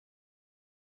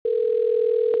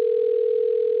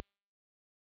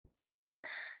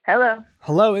Hello.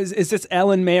 Hello, is this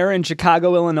Ellen Mayer in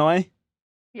Chicago, Illinois?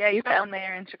 Yeah, you got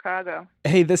Mayor in Chicago.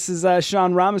 Hey, this is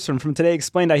Sean Robinson from Today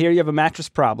Explained. I hear you have a mattress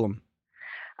problem.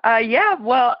 Yeah,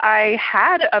 well, I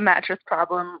had a mattress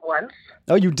problem once.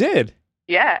 Oh, you did?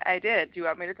 Yeah, I did. Do you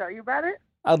want me to tell you about it?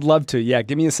 I'd love to. Yeah,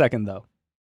 give me a second, though.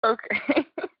 Okay.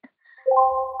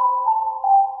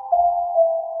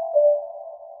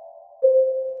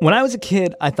 When I was a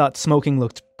kid, I thought smoking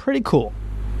looked pretty cool.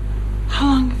 How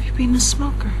long have you been a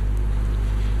smoker?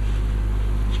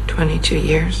 22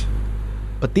 years.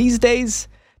 But these days,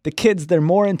 the kids, they're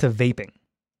more into vaping.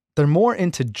 They're more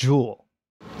into Juul.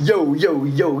 Yo, yo,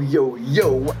 yo, yo,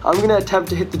 yo. I'm gonna attempt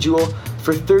to hit the Juul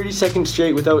for 30 seconds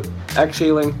straight without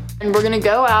exhaling. And we're gonna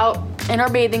go out in our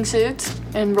bathing suits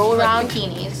and roll around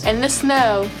bikinis in the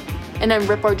snow and then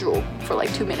rip our Juul for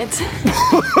like 2 minutes.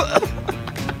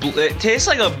 It tastes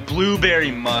like a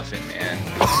blueberry muffin, man.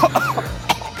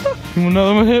 You want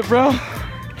another hit, bro?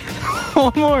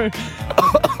 One more.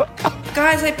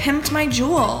 Guys, I pimped my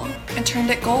Juul and turned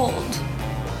it gold.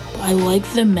 I like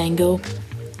the mango.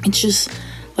 It's just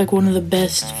like one of the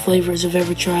best flavors I've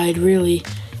ever tried, really,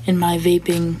 in my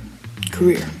vaping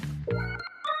career.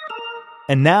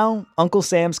 And now, Uncle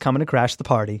Sam's coming to crash the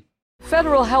party.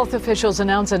 Federal health officials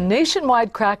announce a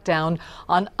nationwide crackdown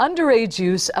on underage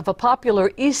use of a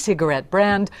popular e-cigarette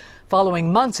brand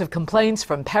following months of complaints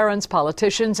from parents,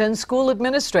 politicians, and school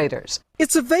administrators.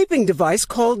 It's a vaping device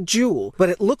called Juul, but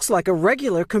it looks like a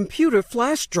regular computer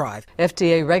flash drive.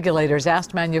 FDA regulators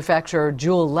asked manufacturer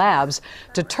Juul Labs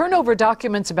to turn over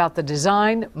documents about the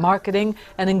design, marketing,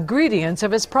 and ingredients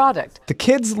of its product. The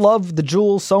kids love the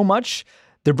Juul so much,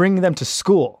 they're bringing them to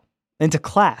school, into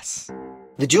class.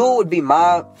 The Juul would be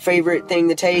my favorite thing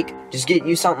to take. Just get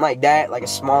you something like that, like a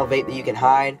small vape that you can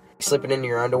hide. Slip it into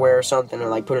your underwear or something, or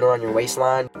like put it around your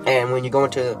waistline. And when you go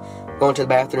into the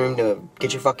bathroom to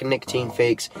get your fucking nicotine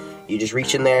fix, you just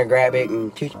reach in there, grab it,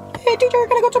 and hey teacher,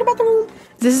 can I go to the bathroom?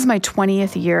 This is my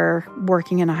 20th year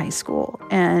working in a high school,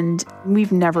 and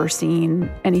we've never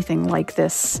seen anything like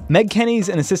this. Meg Kenny's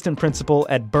an assistant principal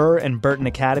at Burr and Burton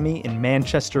Academy in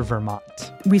Manchester, Vermont.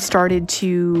 We started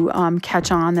to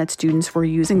catch on that students were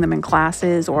using them in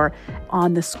classes or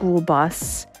on the school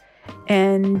bus.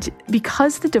 And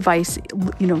because the device,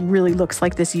 really looks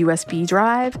like this USB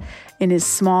drive and is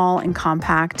small and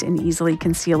compact and easily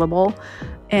concealable,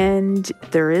 and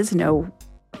there is no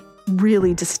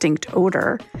really distinct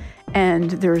odor,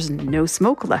 and there's no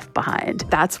smoke left behind.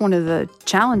 That's one of the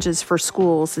challenges for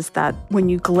schools, is that when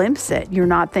you glimpse it, you're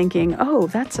not thinking, oh,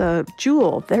 that's a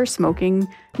Juul. They're smoking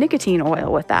nicotine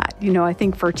oil with that. I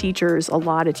think for teachers, a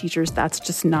lot of teachers, that's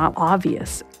just not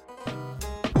obvious.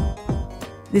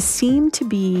 This seemed to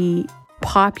be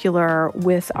popular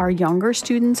with our younger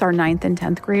students, our 9th and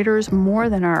 10th graders, more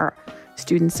than our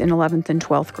students in 11th and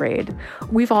 12th grade.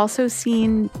 We've also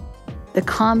seen the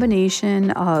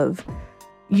combination of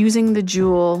using the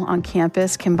Juul on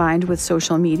campus combined with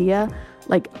social media.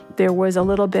 Like, there was a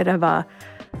little bit of a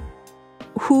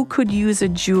who could use a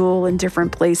Juul in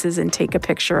different places and take a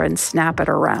picture and snap it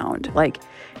around. Like,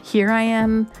 here I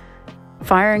am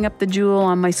firing up the Juul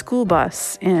on my school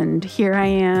bus, and here I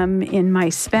am in my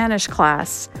Spanish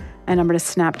class, and I'm going to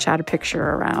Snapchat a picture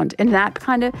around. And that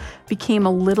kind of became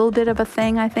a little bit of a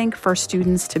thing, I think, for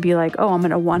students to be like, oh, I'm going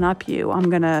to one-up you.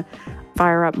 I'm going to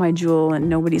fire up my Juul and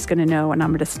nobody's going to know, and I'm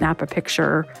going to snap a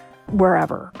picture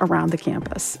wherever around the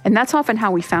campus. And that's often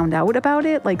how we found out about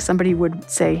it. Like, somebody would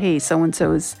say, hey,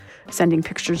 so-and-so's sending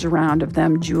pictures around of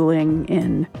them Juuling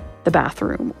in the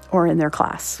bathroom or in their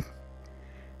class.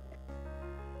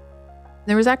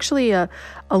 There was actually a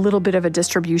little bit of a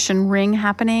distribution ring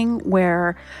happening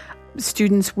where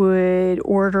students would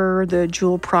order the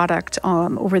Juul product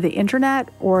over the internet,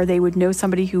 or they would know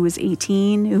somebody who was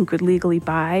 18 who could legally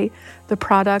buy the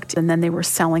product, and then they were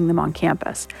selling them on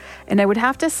campus. And I would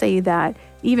have to say that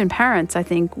even parents, I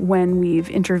think, when we've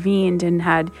intervened and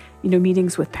had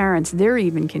meetings with parents, they're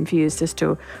even confused as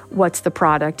to what's the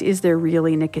product. Is there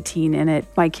really nicotine in it?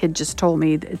 My kid just told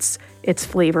me it's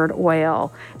flavored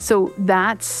oil. So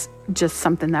that's just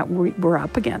something that we're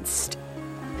up against.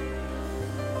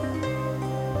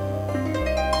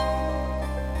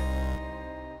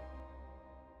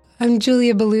 I'm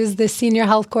Julia Belluz, the senior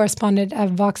health correspondent at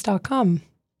Vox.com.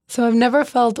 So I've never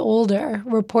felt older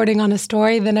reporting on a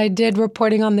story than I did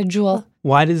reporting on the Juul.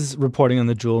 Why does reporting on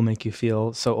the Juul make you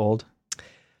feel so old?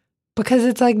 Because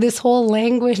it's like this whole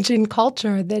language and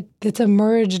culture that's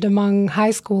emerged among high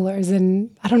schoolers.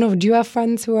 And I don't know, do you have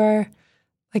friends who are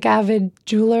like avid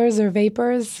Juulers or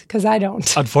vapors? Because I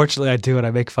don't. Unfortunately, I do, and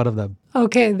I make fun of them.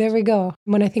 Okay, there we go.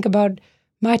 When I think about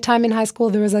my time in high school,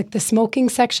 there was like the smoking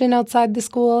section outside the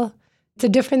school. It's a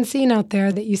different scene out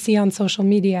there that you see on social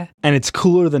media. And it's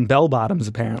cooler than bell bottoms,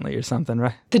 apparently, or something,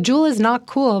 right? The Juul is not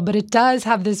cool, but it does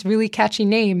have this really catchy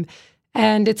name.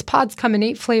 And its pods come in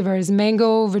 8 flavors: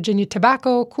 mango, Virginia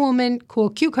tobacco, cool mint,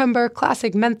 cool cucumber,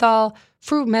 classic menthol,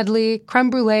 fruit medley, creme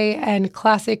brulee, and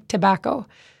classic tobacco.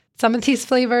 Some of these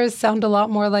flavors sound a lot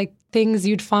more like things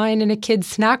you'd find in a kid's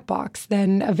snack box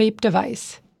than a vape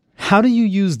device. How do you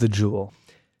use the Juul?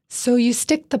 So you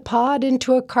stick the pod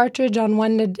into a cartridge on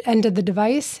one end of the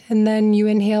device, and then you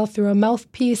inhale through a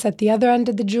mouthpiece at the other end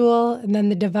of the Juul, and then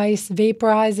the device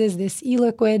vaporizes this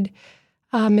e-liquid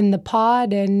in the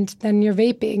pod, and then you're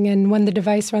vaping. And when the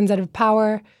device runs out of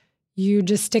power, you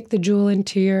just stick the Juul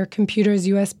into your computer's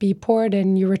USB port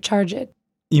and you recharge it.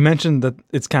 You mentioned that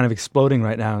it's kind of exploding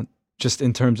right now, just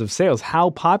in terms of sales. How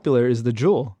popular is the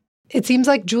Juul? It seems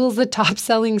like Juul's the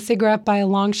top-selling cigarette by a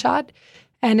long shot,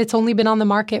 and it's only been on the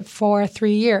market for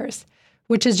 3 years,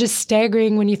 which is just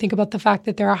staggering when you think about the fact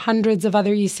that there are hundreds of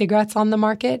other e-cigarettes on the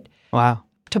market. Wow.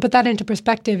 To put that into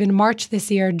perspective, in March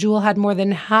this year, Juul had more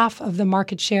than half of the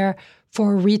market share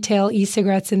for retail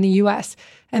e-cigarettes in the U.S.,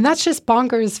 and that's just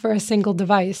bonkers for a single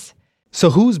device.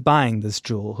 So who's buying this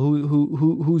Juul?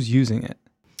 Who's using it?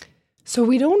 So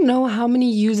we don't know how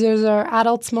many users are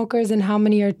adult smokers and how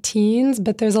many are teens,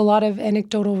 but there's a lot of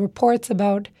anecdotal reports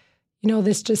about,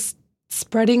 this just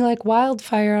spreading like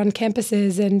wildfire on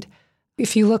campuses. And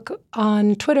if you look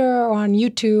on Twitter or on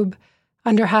YouTube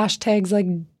under hashtags like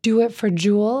Do It For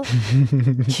Juul,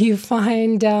 you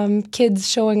find kids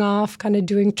showing off, kind of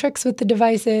doing tricks with the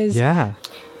devices. Yeah.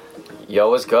 Yo,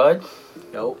 what's good?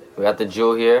 Yo. We got the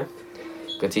Juul here.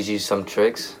 Gonna teach you some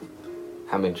tricks.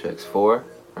 How many tricks? 4,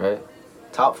 right?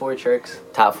 Top 4 tricks.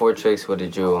 Top 4 tricks with the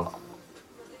Juul.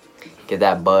 Get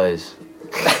that buzz.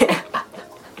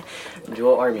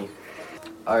 Juul Army.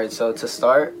 Alright, so to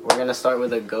start, we're gonna start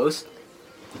with a ghost.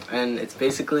 And it's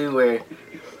basically where,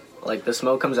 like, the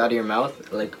smoke comes out of your mouth.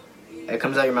 Like, it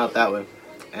comes out of your mouth that way.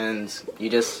 And you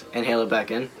just inhale it back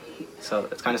in. So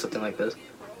it's kind of something like this.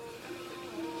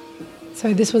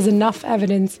 So this was enough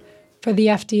evidence for the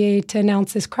FDA to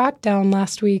announce this crackdown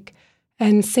last week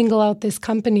and single out this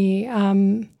company.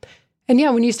 And yeah,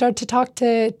 when you start to talk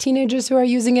to teenagers who are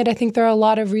using it, I think there are a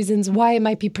lot of reasons why it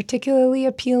might be particularly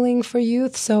appealing for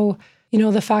youth. So,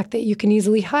 the fact that you can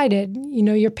easily hide it.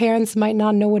 Your parents might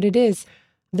not know what it is.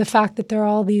 The fact that there are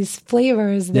all these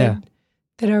flavors that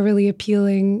are really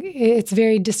appealing. It's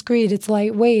very discreet. It's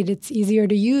lightweight. It's easier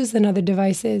to use than other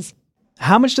devices.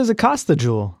 How much does it cost, the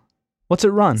Juul? What's it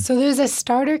run? So there's a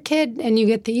starter kit, and you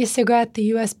get the e-cigarette,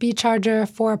 the USB charger,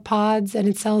 4 pods, and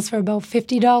it sells for about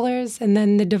 $50. And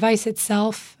then the device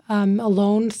itself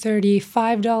alone,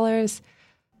 $35.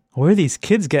 Where are these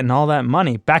kids getting all that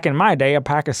money? Back in my day, a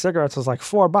pack of cigarettes was like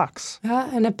 $4.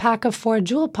 And a pack of 4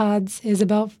 Juul pods is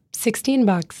about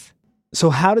 $16.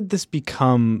 So how did this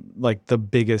become like the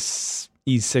biggest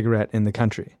e-cigarette in the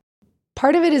country?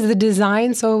 Part of it is the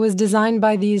design. So it was designed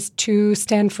by these 2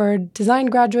 Stanford design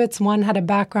graduates. One had a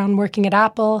background working at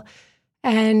Apple.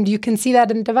 And you can see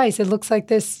that in the device. It looks like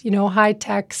this,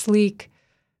 high-tech, sleek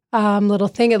little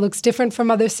thing. It looks different from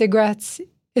other cigarettes.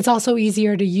 It's also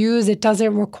easier to use. It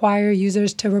doesn't require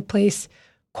users to replace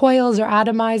coils or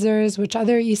atomizers, which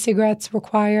other e-cigarettes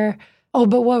require. Oh,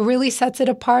 but what really sets it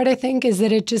apart, I think, is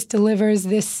that it just delivers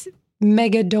this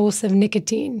mega dose of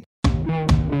nicotine.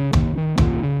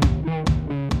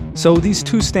 So these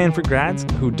 2 Stanford grads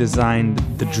who designed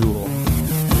the Juul,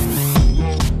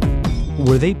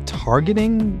 were they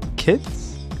targeting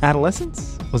kids,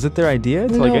 adolescents? Was it their idea?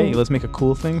 It's like, hey, let's make a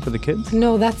cool thing for the kids?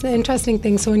 No, that's the interesting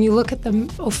thing. So when you look at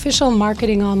the official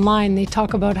marketing online, they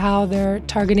talk about how they're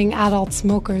targeting adult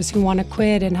smokers who want to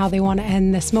quit and how they want to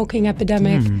end the smoking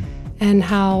epidemic and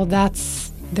how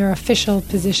that's their official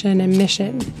position and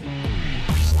mission.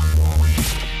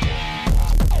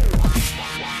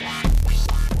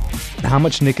 How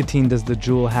much nicotine does the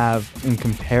Juul have in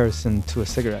comparison to a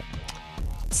cigarette?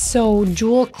 So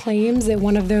Juul claims that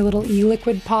one of their little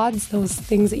e-liquid pods, those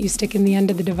things that you stick in the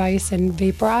end of the device and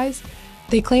vaporize,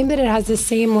 they claim that it has the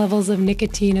same levels of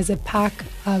nicotine as a pack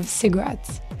of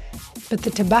cigarettes. But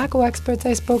the tobacco experts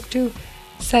I spoke to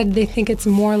said they think it's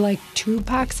more like 2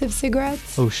 packs of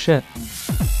cigarettes. Oh, shit.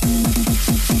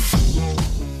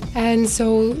 And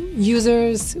so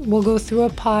users will go through a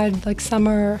pod, like some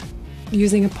are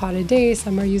using a pod a day,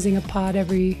 some are using a pod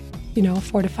every,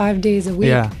 4 to 5 days a week.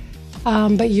 Yeah.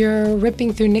 But you're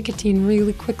ripping through nicotine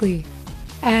really quickly.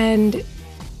 And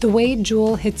the way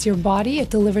Juul hits your body,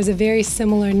 it delivers a very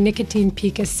similar nicotine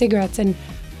peak as cigarettes. And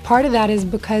part of that is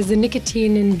because the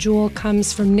nicotine in Juul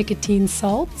comes from nicotine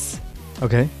salts.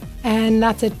 Okay. And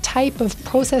that's a type of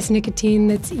processed nicotine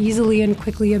that's easily and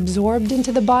quickly absorbed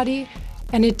into the body.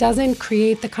 And it doesn't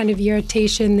create the kind of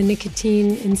irritation, the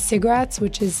nicotine in cigarettes,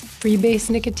 which is free-base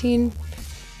nicotine.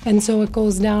 And so it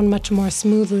goes down much more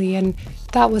smoothly. And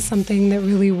that was something that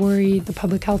really worried the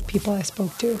public health people I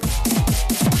spoke to.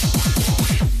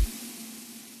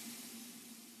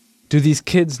 Do these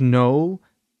kids know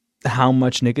how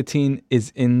much nicotine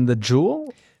is in the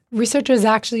Juul? Researchers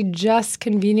actually just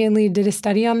conveniently did a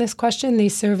study on this question. They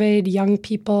surveyed young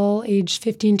people aged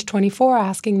 15 to 24,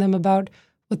 asking them about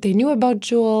what they knew about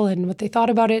Juul and what they thought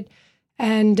about it.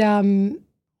 And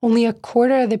only a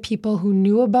quarter of the people who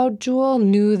knew about Juul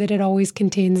knew that it always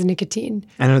contains nicotine.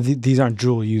 I know these aren't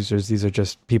Juul users. These are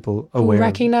just people aware. Who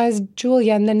recognized Juul,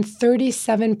 yeah. And then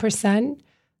 37%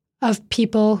 of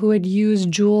people who had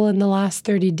used Juul in the last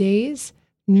 30 days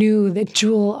knew that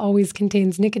Juul always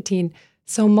contains nicotine.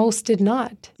 So most did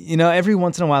not. You know, every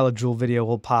once in a while, a Juul video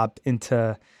will pop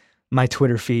into my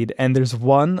Twitter feed. And there's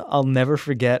one I'll never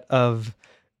forget of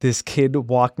this kid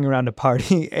walking around a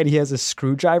party, and he has a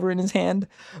screwdriver in his hand,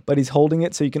 but he's holding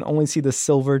it so you can only see the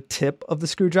silver tip of the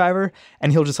screwdriver.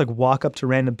 And he'll just like walk up to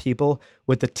random people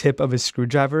with the tip of his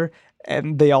screwdriver,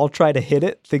 and they all try to hit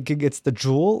it, thinking it's the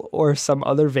Juul or some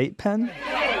other vape pen.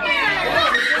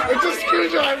 It's a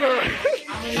screwdriver!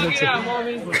 Yeah,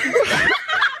 mommy.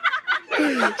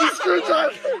 It's a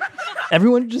screwdriver!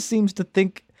 Everyone just seems to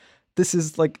think this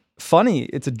is like funny.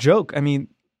 It's a joke. I mean,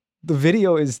 the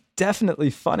video is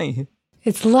definitely funny.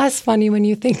 It's less funny when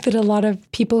you think that a lot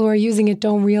of people who are using it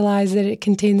don't realize that it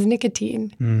contains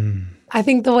nicotine. I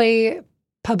think the way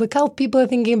public health people are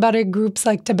thinking about it, groups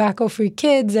like Tobacco Free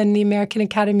Kids and the American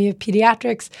Academy of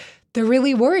Pediatrics, they're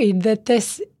really worried that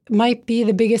this might be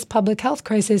the biggest public health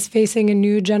crisis facing a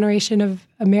new generation of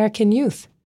American youth.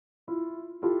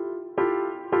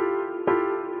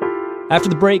 After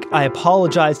the break, I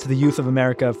apologize to the youth of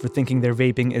America for thinking their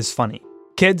vaping is funny.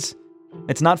 Kids,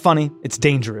 it's not funny, it's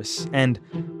dangerous, and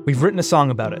we've written a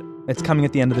song about it. It's coming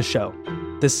at the end of the show.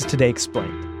 This is Today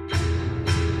Explained.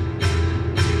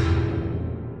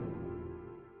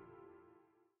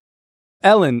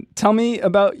 Ellen, tell me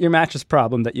about your mattress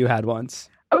problem that you had once.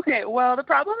 Okay, well, the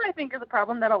problem I think is a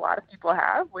problem that a lot of people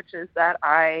have, which is that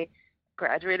I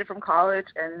graduated from college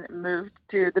and moved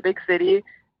to the big city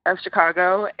of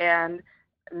Chicago and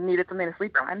needed something to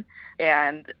sleep on.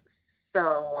 And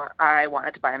so I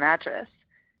wanted to buy a mattress.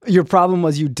 Your problem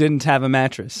was you didn't have a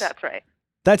mattress. That's right.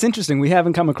 That's interesting. We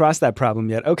haven't come across that problem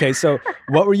yet. Okay, so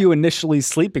what were you initially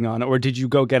sleeping on, or did you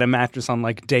go get a mattress on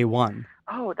like day one?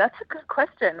 Oh, that's a good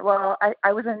question. Well,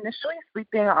 I was initially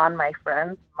sleeping on my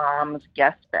friend's mom's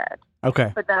guest bed.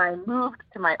 Okay. But then I moved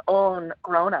to my own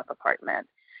grown-up apartment.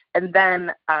 And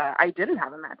then I didn't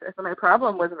have a mattress. And my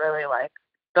problem was really like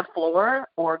the floor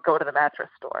or go to the mattress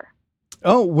store.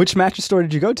 Oh, which mattress store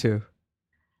did you go to?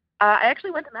 I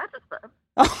actually went to Mattress Firm.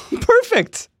 Oh,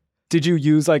 perfect. Did you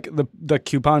use like the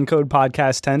coupon code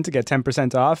podcast10 to get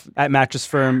 10% off at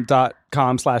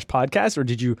mattressfirm.com/podcast, or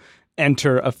did you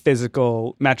enter a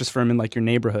physical Mattress Firm in like your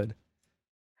neighborhood?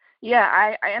 Yeah,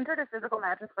 I entered a physical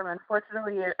Mattress Firm.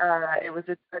 Unfortunately, it was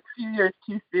a few years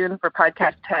too soon for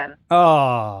podcast 10.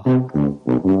 Oh.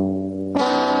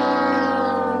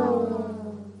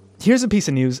 Here's a piece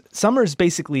of news. Summer's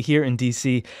basically here in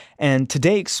DC, and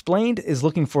Today Explained is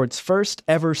looking for its first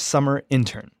ever summer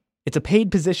intern. It's a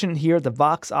paid position here at the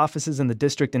Vox offices in the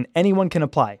district, and anyone can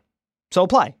apply. So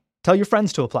apply. Tell your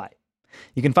friends to apply.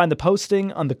 You can find the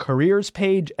posting on the careers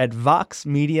page at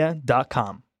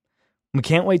voxmedia.com. We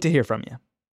can't wait to hear from you.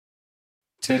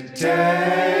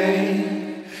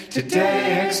 Today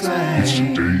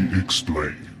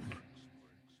Explained.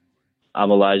 I'm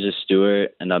Elijah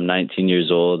Stewart, and I'm 19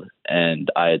 years old,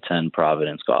 and I attend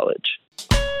Providence College.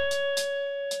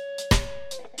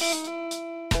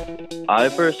 I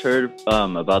first heard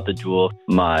about the Juul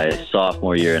my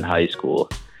sophomore year in high school.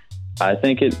 I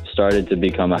think it started to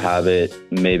become a habit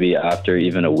maybe after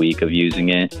even a week of using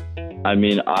it. I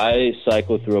mean, I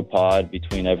cycle through a pod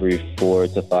between every 4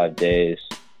 to 5 days,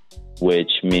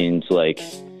 which means like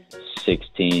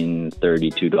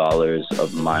 $32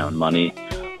 of my own money,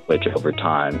 which over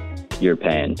time you're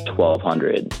paying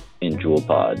 $1,200 in Juul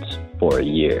pods for a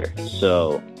year.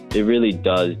 So it really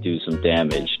does do some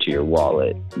damage to your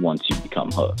wallet once you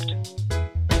become hooked.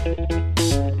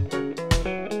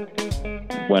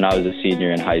 When I was a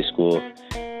senior in high school,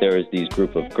 there was these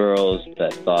group of girls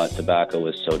that thought tobacco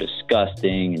was so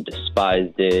disgusting and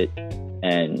despised it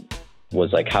and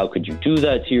was like, how could you do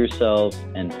that to yourself?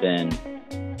 And then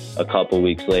a couple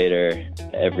weeks later,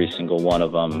 every single one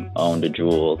of them owned a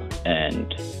Juul,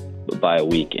 and by a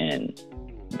week in,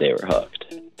 they were hooked.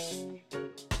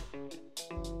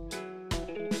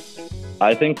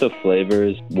 I think the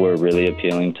flavors were really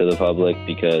appealing to the public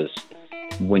because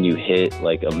when you hit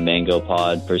like a mango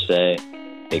pod per se,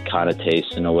 it kind of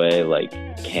tastes in a way like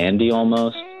candy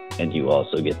almost, and you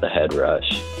also get the head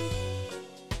rush.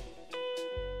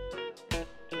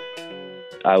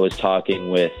 I was talking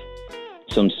with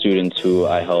some students who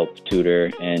I help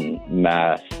tutor in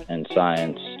math and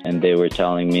science, and they were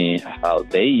telling me how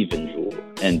they even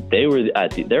Juul. And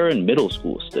they're in middle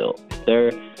school still. They're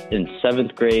in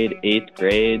 7th grade, 8th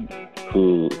grade,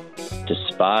 who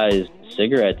despise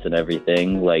cigarettes and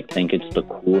everything, like think it's the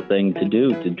cool thing to do,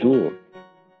 to Juul.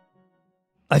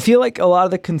 I feel like a lot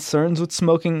of the concerns with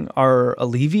smoking are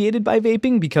alleviated by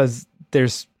vaping because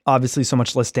there's obviously so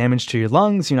much less damage to your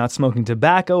lungs. You're not smoking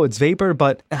tobacco, it's vapor.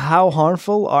 But how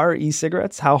harmful are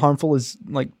e-cigarettes? How harmful is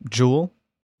like Juul?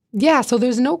 Yeah, so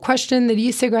there's no question that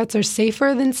e-cigarettes are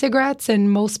safer than cigarettes,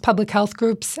 and most public health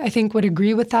groups, I think, would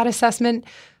agree with that assessment.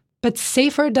 But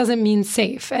safer doesn't mean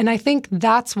safe. And I think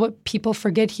that's what people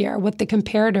forget here, what the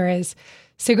comparator is.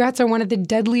 Cigarettes are one of the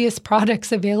deadliest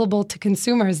products available to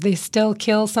consumers. They still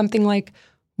kill something like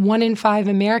 1 in 5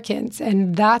 Americans.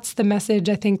 And that's the message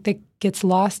I think that gets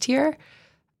lost here.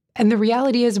 And the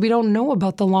reality is we don't know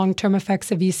about the long-term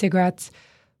effects of e-cigarettes.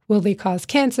 Will they cause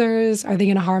cancers? Are they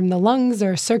going to harm the lungs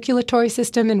or circulatory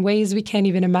system in ways we can't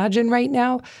even imagine right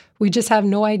now? We just have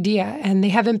no idea, and they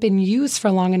haven't been used for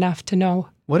long enough to know.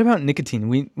 What about nicotine?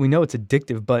 We know it's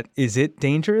addictive, but is it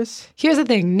dangerous? Here's the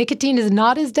thing. Nicotine is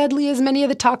not as deadly as many of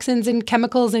the toxins and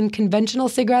chemicals in conventional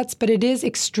cigarettes, but it is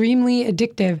extremely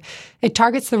addictive. It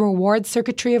targets the reward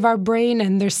circuitry of our brain,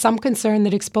 and there's some concern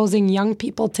that exposing young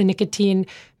people to nicotine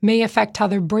may affect how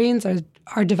their brains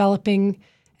are developing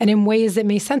and in ways that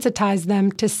may sensitize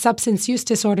them to substance use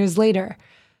disorders later.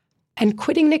 And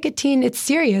quitting nicotine, it's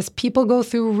serious. People go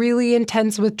through really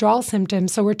intense withdrawal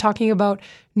symptoms. So we're talking about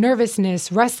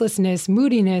nervousness, restlessness,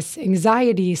 moodiness,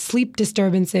 anxiety, sleep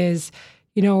disturbances,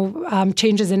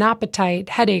 changes in appetite,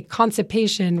 headache,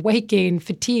 constipation, weight gain,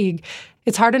 fatigue.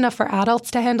 It's hard enough for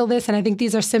adults to handle this. And I think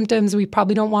these are symptoms we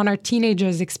probably don't want our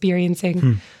teenagers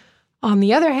experiencing. On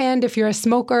the other hand, if you're a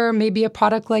smoker, maybe a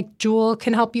product like Juul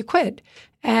can help you quit.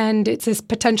 And it's this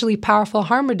potentially powerful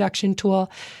harm reduction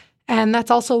tool. And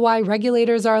that's also why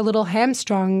regulators are a little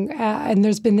hamstrung. And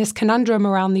there's been this conundrum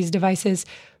around these devices.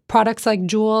 Products like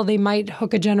Juul, they might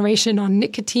hook a generation on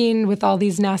nicotine with all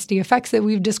these nasty effects that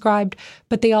we've described,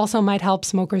 but they also might help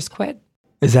smokers quit.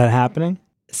 Is that happening?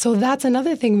 So that's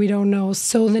another thing we don't know.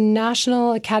 So the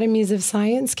National Academies of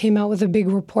Science came out with a big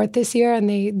report this year, and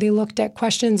they looked at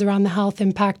questions around the health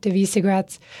impact of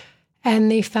e-cigarettes.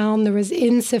 And they found there was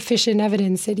insufficient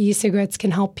evidence that e-cigarettes can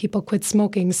help people quit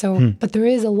smoking. But there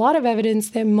is a lot of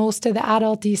evidence that most of the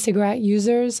adult e-cigarette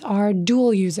users are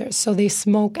dual users. So they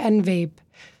smoke and vape.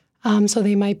 So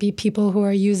they might be people who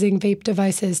are using vape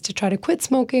devices to try to quit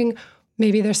smoking.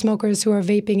 Maybe they're smokers who are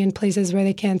vaping in places where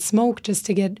they can't smoke just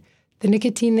to get the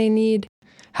nicotine they need.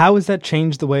 How has that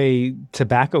changed the way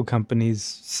tobacco companies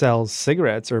sell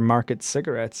cigarettes or market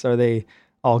cigarettes? Are they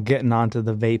all getting onto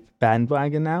the vape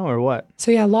bandwagon now, or what? So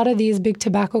yeah, a lot of these big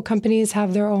tobacco companies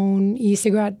have their own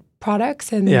e-cigarette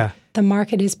products, and the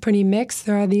market is pretty mixed.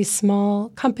 There are these small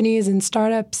companies and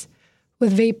startups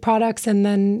with vape products, and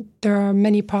then there are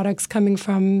many products coming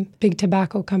from big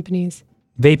tobacco companies.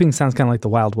 Vaping sounds kind of like the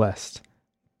Wild West,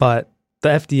 but the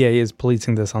FDA is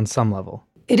policing this on some level.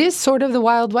 It is sort of the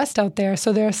Wild West out there.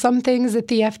 So there are some things that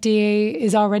the FDA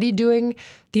is already doing.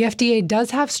 The FDA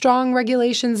does have strong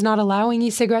regulations not allowing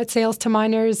e-cigarette sales to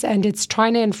minors, and it's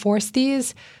trying to enforce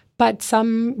these. But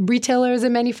some retailers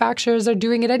and manufacturers are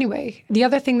doing it anyway. The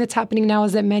other thing that's happening now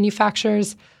is that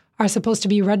manufacturers are supposed to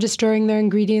be registering their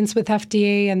ingredients with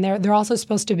FDA, and they're also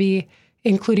supposed to be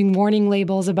including warning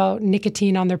labels about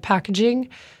nicotine on their packaging.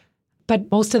 But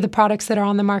most of the products that are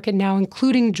on the market now,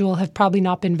 including Juul, have probably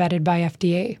not been vetted by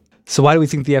FDA. So why do we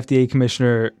think the FDA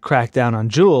commissioner cracked down on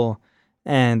Juul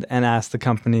and asked the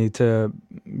company to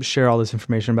share all this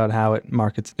information about how it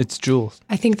markets its Juuls?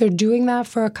 I think they're doing that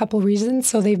for a couple reasons.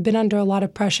 So they've been under a lot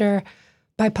of pressure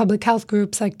by public health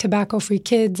groups like Tobacco Free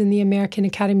Kids and the American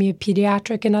Academy of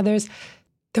Pediatrics and others.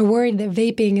 They're worried that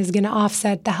vaping is going to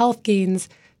offset the health gains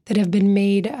that have been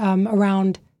made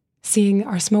around seeing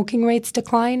our smoking rates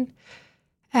decline.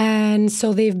 And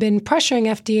so they've been pressuring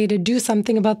FDA to do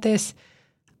something about this.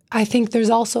 I think there's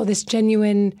also this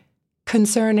genuine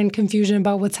concern and confusion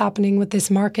about what's happening with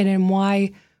this market and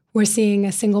why we're seeing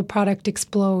a single product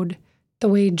explode the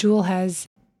way Juul has.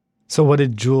 So what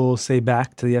did Juul say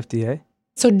back to the FDA?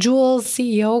 So Juul's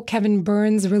CEO, Kevin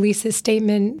Burns, released his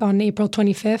statement on April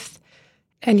 25th.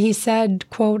 And he said,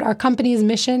 quote, "Our company's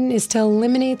mission is to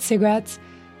eliminate cigarettes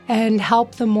and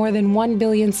help the more than 1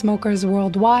 billion smokers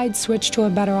worldwide switch to a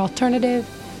better alternative.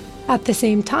 At the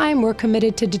same time, we're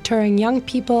committed to deterring young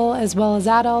people as well as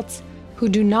adults who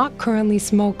do not currently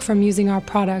smoke from using our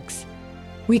products.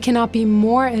 We cannot be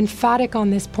more emphatic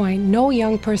on this point. No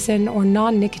young person or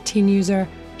non-nicotine user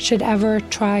should ever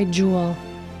try Juul.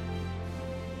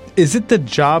 Is it the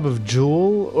job of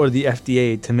Juul or the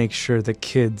FDA to make sure that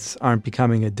kids aren't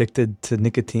becoming addicted to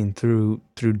nicotine through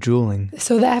juuling?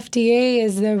 So the FDA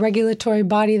is the regulatory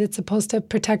body that's supposed to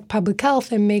protect public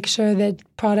health and make sure that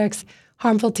products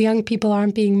harmful to young people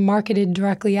aren't being marketed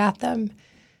directly at them.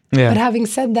 Yeah. But having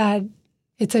said that,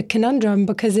 it's a conundrum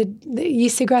because the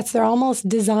e-cigarettes, they're almost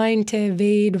designed to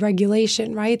evade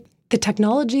regulation, right? The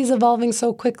technology is evolving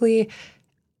so quickly.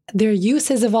 Their use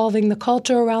is evolving. The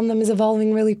culture around them is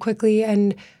evolving really quickly.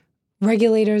 And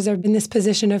regulators are in this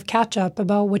position of catch-up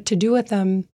about what to do with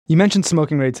them. You mentioned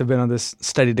smoking rates have been on this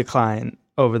steady decline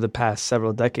over the past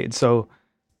several decades. So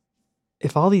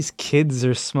if all these kids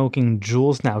are smoking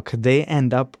Juuls now, could they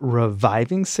end up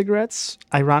reviving cigarettes,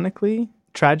 ironically,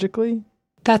 tragically?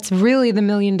 That's really the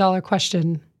million-dollar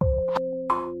question.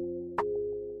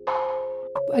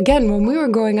 Again, when we were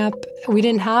growing up, we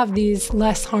didn't have these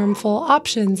less harmful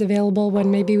options available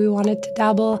when maybe we wanted to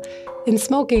dabble in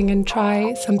smoking and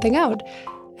try something out.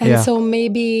 And so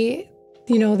maybe,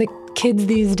 the kids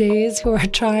these days who are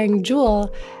trying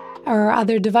Juul or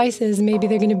other devices, maybe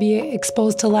they're going to be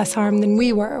exposed to less harm than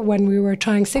we were when we were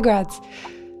trying cigarettes.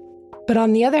 But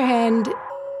on the other hand,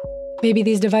 maybe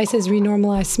these devices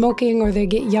renormalize smoking or they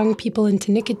get young people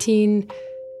into nicotine,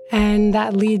 and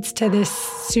that leads to this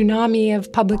tsunami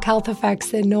of public health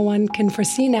effects that no one can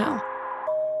foresee now.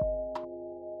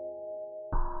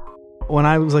 When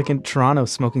I was in Toronto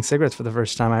smoking cigarettes for the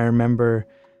first time, I remember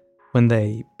when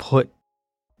they put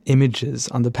images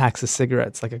on the packs of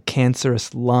cigarettes, like a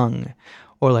cancerous lung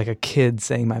or like a kid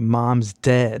saying, "My mom's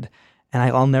dead." And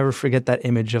I'll never forget that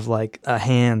image of a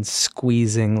hand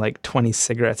squeezing 20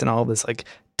 cigarettes and all this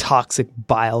toxic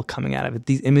bile coming out of it.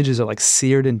 These images are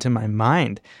seared into my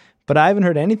mind. But I haven't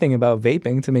heard anything about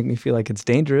vaping to make me feel like it's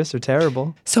dangerous or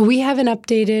terrible. So we haven't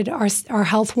updated our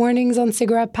health warnings on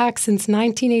cigarette packs since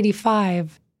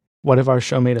 1985. What if our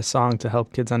show made a song to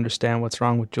help kids understand what's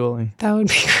wrong with juuling? That would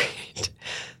be great.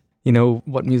 You know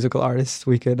what musical artists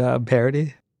we could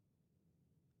parody?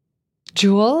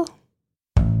 Juul?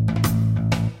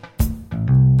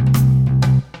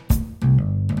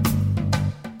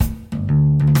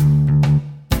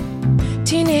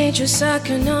 Teenager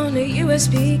sucking on a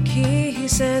USB key. He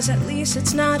says at least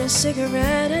it's not a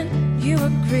cigarette, and you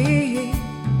agree.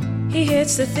 He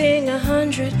hits the thing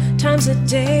 100 times a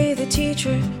day. The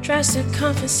teacher tries to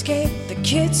confiscate. The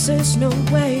kid says no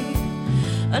way.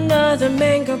 Another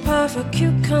mango puff, a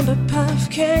cucumber puff.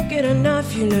 Can't get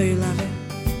enough, you know you love it.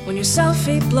 When your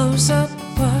selfie blows up,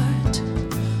 what?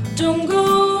 Don't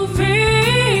go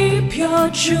vape your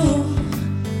Juul,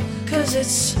 'cause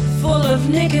it's full of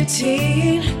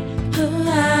nicotine.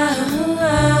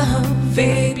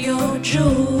 Vape your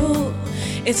Juul.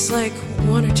 It's like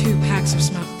 1 or 2 packs of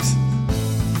smokes.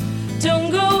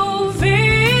 Don't go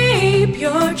vape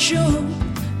your Juul.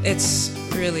 It's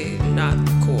really not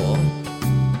cool.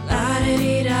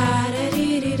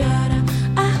 La-da-dee-da-da-dee-dee-da-da.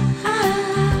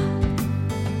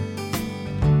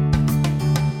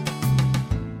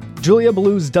 Julia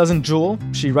Belluz doesn't Juul.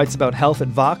 She writes about health at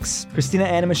Vox. Christina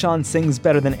Animachon sings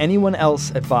better than anyone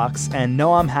else at Vox. And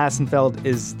Noam Hassenfeld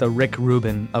is the Rick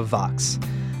Rubin of Vox.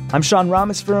 I'm Sean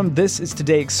Rameswaram. This is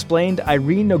Today Explained.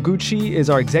 Irene Noguchi is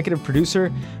our executive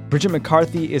producer. Bridget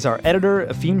McCarthy is our editor.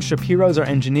 Afim Shapiro is our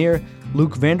engineer.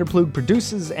 Luke Vanderplug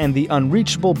produces. And the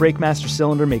unreachable Breakmaster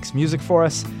Cylinder makes music for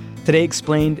us. Today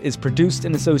Explained is produced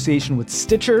in association with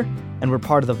Stitcher. And we're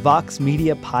part of the Vox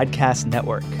Media Podcast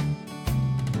Network.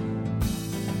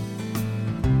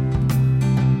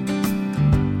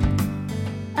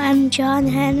 I'm John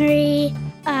Henry.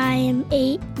 I am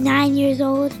 9 years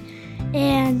old,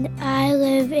 and I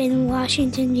live in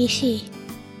Washington, D.C.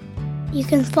 You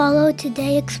can follow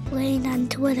Today Explained on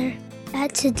Twitter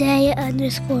at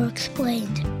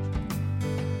Today_Explained.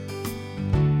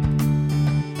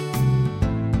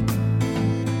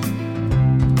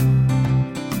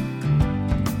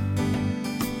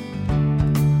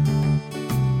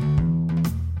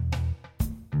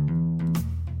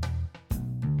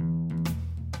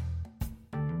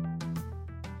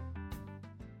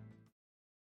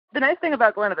 The nice thing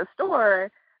about going to the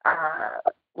store,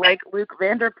 like Luke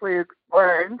Vanderplug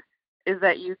learned, is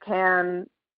that you can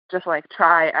just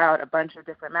try out a bunch of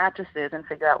different mattresses and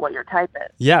figure out what your type is.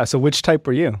 Yeah, so which type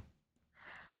were you?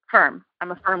 Firm.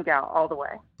 I'm a firm gal all the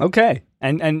way. Okay.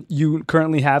 And you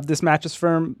currently have this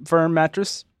firm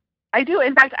mattress? I do.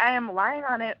 In fact, I am lying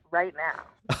on it right now.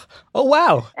 Oh,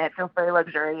 wow. And it feels very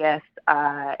luxurious.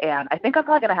 And I think I'm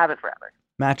probably going to have it forever.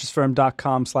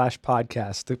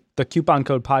 Mattressfirm.com/podcast. The coupon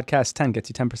code podcast10 gets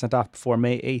you 10% off before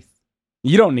May 8th.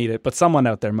 You don't need it, but someone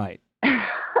out there might.